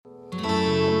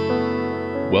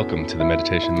Welcome to the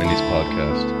Meditation Minis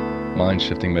podcast,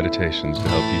 mind-shifting meditations to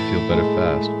help you feel better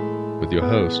fast, with your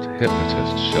host,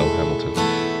 hypnotist Shell Hamilton.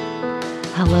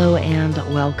 Hello and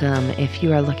welcome. If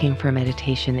you are looking for a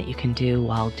meditation that you can do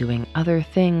while doing other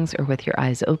things or with your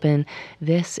eyes open,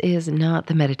 this is not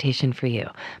the meditation for you.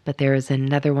 But there is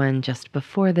another one just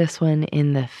before this one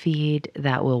in the feed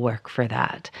that will work for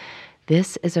that.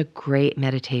 This is a great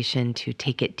meditation to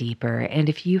take it deeper. And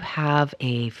if you have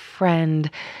a friend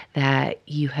that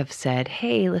you have said,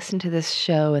 hey, listen to this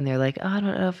show, and they're like, oh, I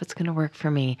don't know if it's going to work for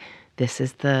me, this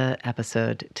is the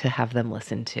episode to have them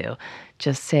listen to.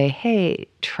 Just say, hey,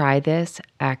 try this,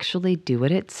 actually do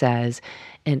what it says.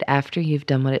 And after you've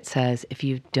done what it says, if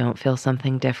you don't feel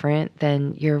something different,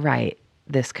 then you're right.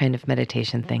 This kind of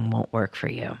meditation thing won't work for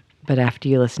you. But after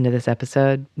you listen to this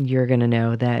episode, you're going to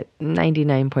know that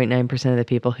 99.9% of the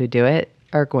people who do it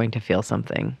are going to feel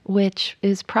something, which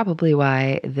is probably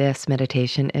why this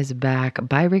meditation is back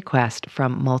by request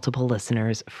from multiple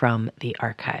listeners from the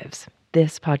archives.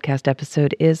 This podcast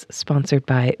episode is sponsored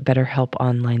by BetterHelp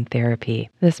Online Therapy.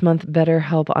 This month,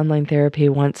 BetterHelp Online Therapy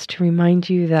wants to remind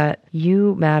you that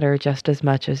you matter just as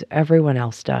much as everyone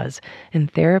else does,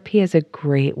 and therapy is a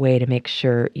great way to make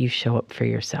sure you show up for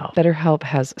yourself. BetterHelp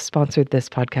has sponsored this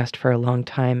podcast for a long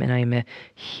time, and I'm a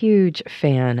huge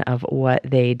fan of what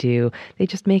they do. They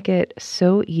just make it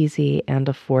so easy and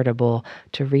affordable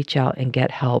to reach out and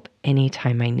get help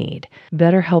anytime I need.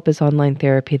 BetterHelp is online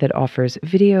therapy that offers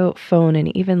video, phone,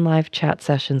 and even live chat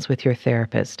sessions with your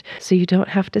therapist, so you don't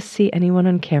have to see anyone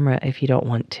on camera if you don't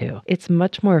want to. It's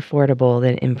much more affordable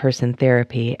than in-person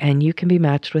therapy, and you can be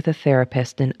matched with a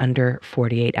therapist in under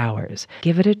 48 hours.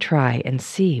 Give it a try and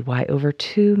see why over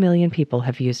 2 million people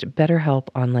have used BetterHelp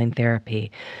Online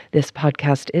Therapy. This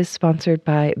podcast is sponsored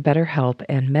by BetterHelp,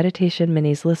 and Meditation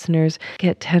Minis listeners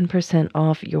get 10%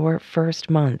 off your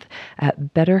first month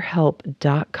at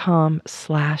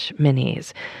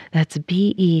betterhelp.com/minis. That's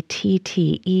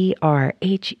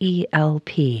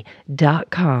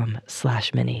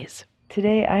BetterHelp.com/minis.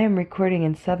 Today I am recording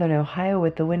in Southern Ohio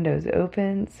with the windows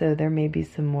open, so there may be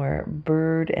some more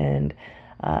bird and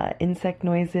insect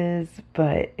noises,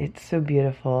 but it's so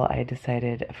beautiful I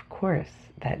decided, of course,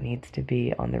 that needs to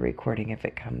be on the recording if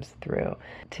it comes through.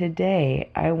 Today,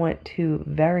 I want to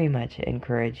very much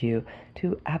encourage you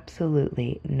to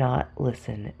absolutely not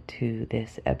listen to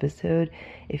this episode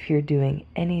if you're doing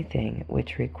anything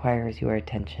which requires your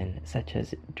attention, such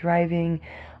as driving,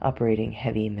 operating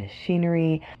heavy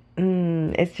machinery.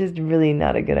 It's just really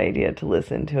not a good idea to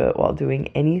listen to it while doing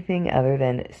anything other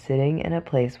than sitting in a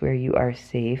place where you are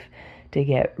safe to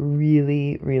get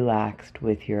really relaxed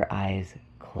with your eyes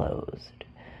closed.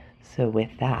 So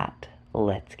with that,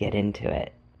 let's get into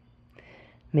it.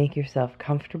 Make yourself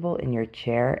comfortable in your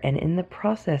chair, and in the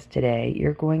process today,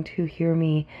 you're going to hear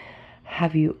me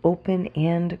have you open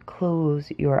and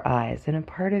close your eyes. And a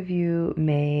part of you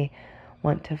may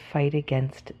want to fight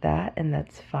against that, and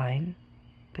that's fine.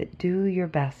 But do your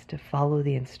best to follow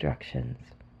the instructions,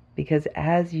 because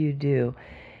as you do,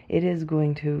 it is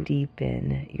going to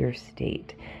deepen your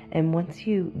state. And once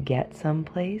you get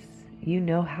someplace, you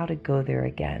know how to go there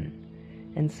again.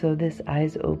 And so this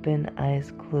eyes open,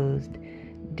 eyes closed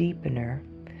deepener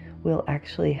will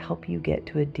actually help you get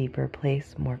to a deeper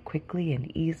place more quickly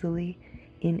and easily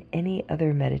in any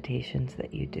other meditations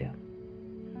that you do.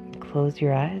 Close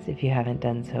your eyes if you haven't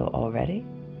done so already.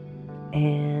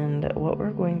 And what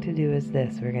we're going to do is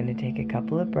this. We're going to take a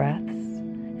couple of breaths,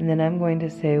 and then I'm going to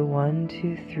say 1,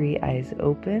 2, 3, eyes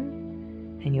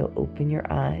open, and you'll open your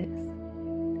eyes.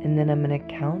 And then I'm going to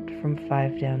count from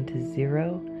 5 down to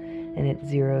 0, and at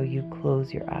 0 you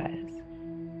close your eyes.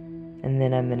 And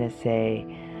then I'm going to say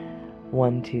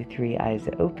 1, 2, 3, eyes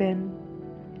open,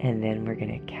 and then we're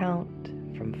going to count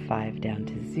from 5 down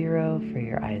to 0 for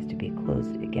your eyes to be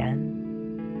closed again.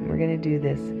 And we're going to do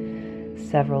this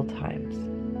several times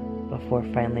before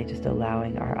finally just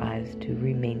allowing our eyes to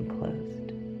remain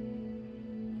closed.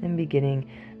 And beginning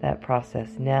that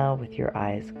process now with your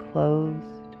eyes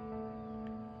closed.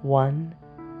 1,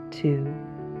 2,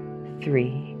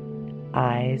 3,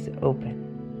 eyes open.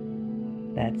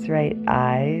 That's right,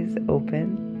 eyes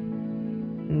open.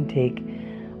 And take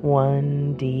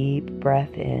one deep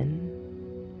breath in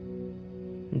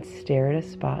and stare at a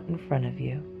spot in front of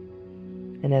you.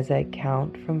 And as I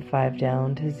count from 5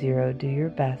 down to 0, do your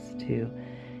best to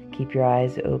keep your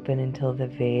eyes open until the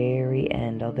very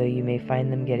end, although you may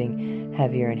find them getting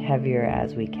heavier and heavier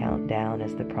as we count down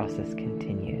as the process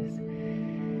continues.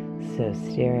 So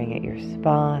staring at your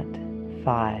spot,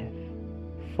 5,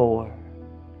 4,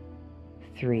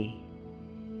 3,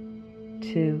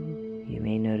 2, you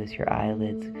may notice your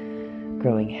eyelids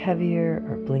growing heavier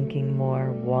or blinking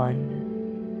more.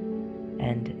 1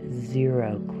 and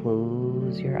 0.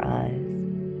 Close your eyes.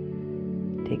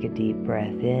 Take a deep breath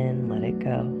in, let it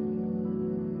go.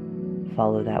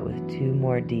 Follow that with 2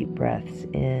 more deep breaths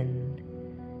in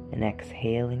and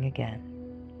exhaling again.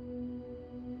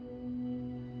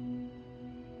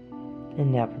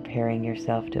 And now preparing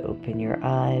yourself to open your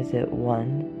eyes at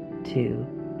 1, 2,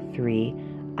 3.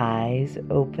 Eyes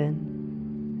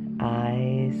open.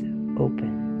 Eyes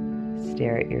open.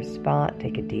 Stare at your spot.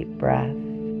 Take a deep breath.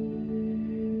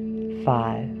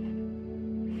 5,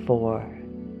 4,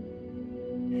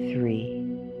 3,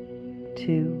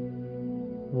 2,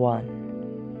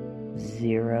 1,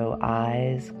 0.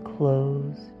 Eyes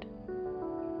closed.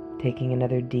 Taking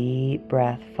another deep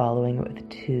breath, following it with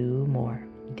 2 more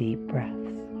deep breaths.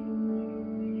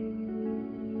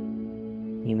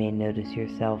 You may notice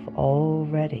yourself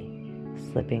already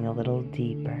slipping a little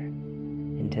deeper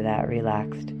into that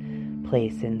relaxed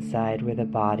place inside where the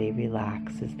body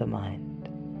relaxes the mind.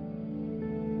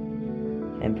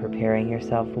 And preparing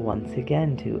yourself once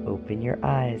again to open your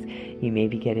eyes. You may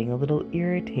be getting a little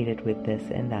irritated with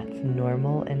this, and that's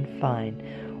normal and fine.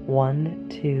 1,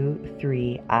 2,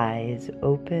 3, eyes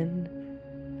open.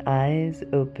 Eyes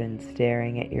open,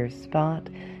 staring at your spot.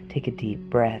 Take a deep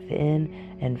breath in,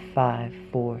 and 5,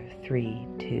 4, 3,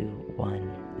 2,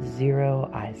 1,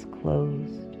 0. Eyes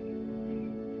closed.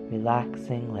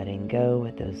 Relaxing, letting go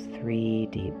with those 3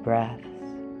 deep breaths.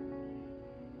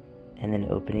 And then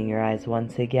opening your eyes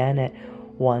once again at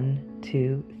 1,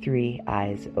 2, 3,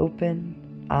 eyes open,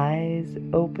 eyes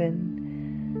open.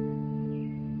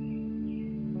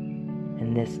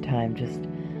 And this time just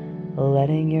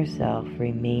letting yourself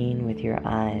remain with your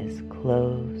eyes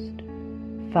closed.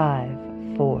 5,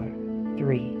 4,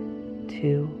 3,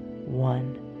 2,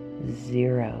 1,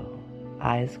 0.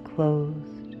 Eyes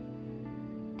closed.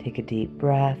 Take a deep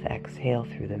breath, exhale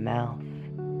through the mouth.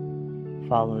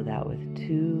 Follow that with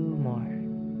 2 more.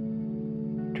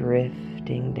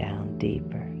 Drifting down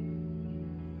deeper.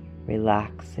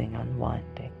 Relaxing,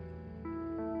 unwinding,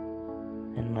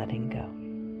 and letting go.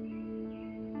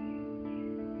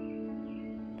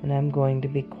 And I'm going to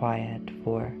be quiet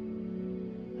for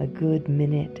a good 1.5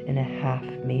 minutes,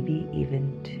 maybe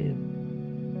even 2,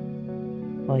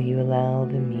 while you allow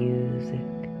the music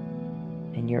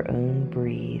and your own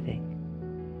breathing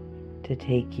to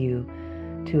take you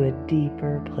to a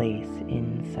deeper place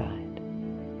inside,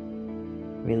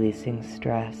 releasing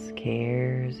stress,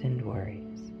 cares, and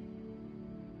worries,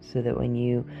 so that when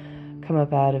you come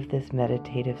up out of this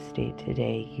meditative state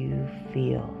today, you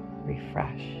feel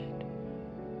refreshed,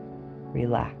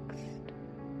 relaxed,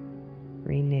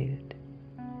 renewed.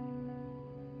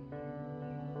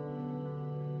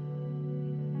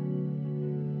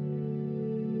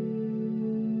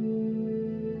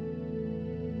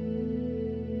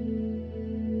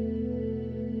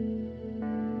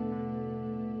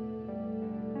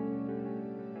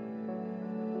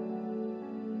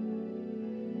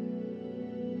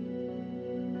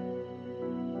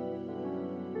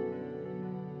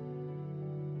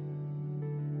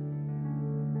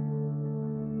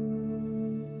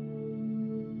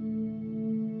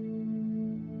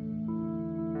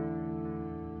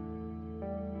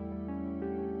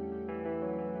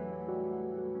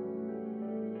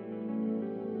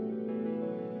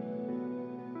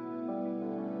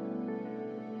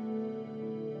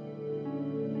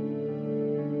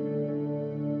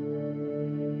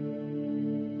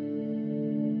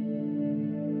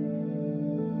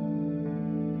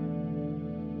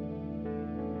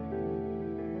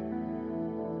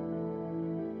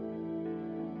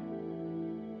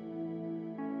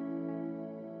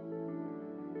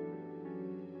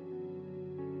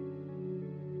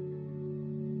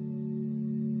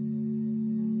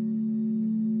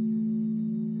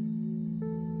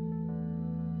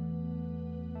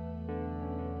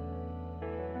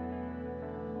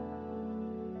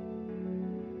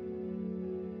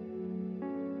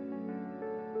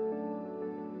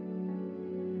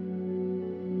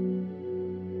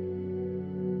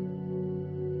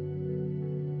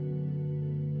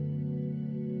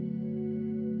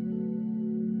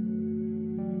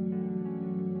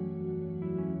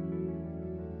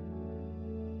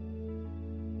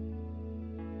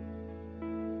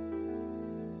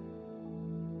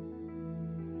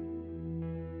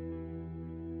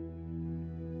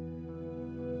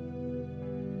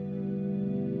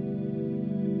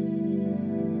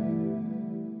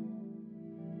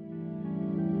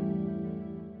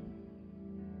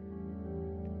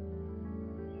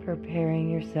 Preparing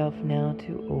yourself now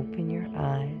to open your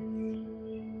eyes.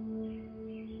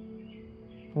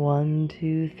 1,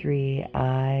 2, 3.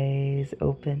 Eyes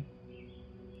open.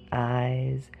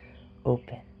 Eyes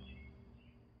open.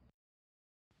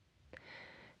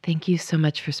 Thank you so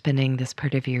much for spending this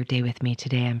part of your day with me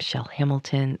today. I'm Shell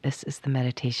Hamilton. This is the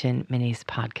Meditation Minis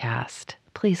podcast.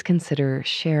 Please consider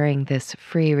sharing this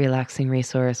free, relaxing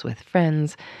resource with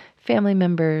friends, family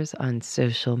members, on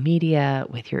social media,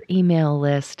 with your email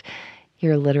list.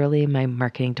 You're literally my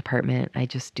marketing department. I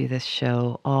just do this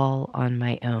show all on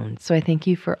my own. So I thank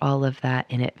you for all of that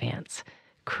in advance.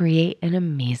 Create an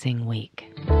amazing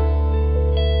week.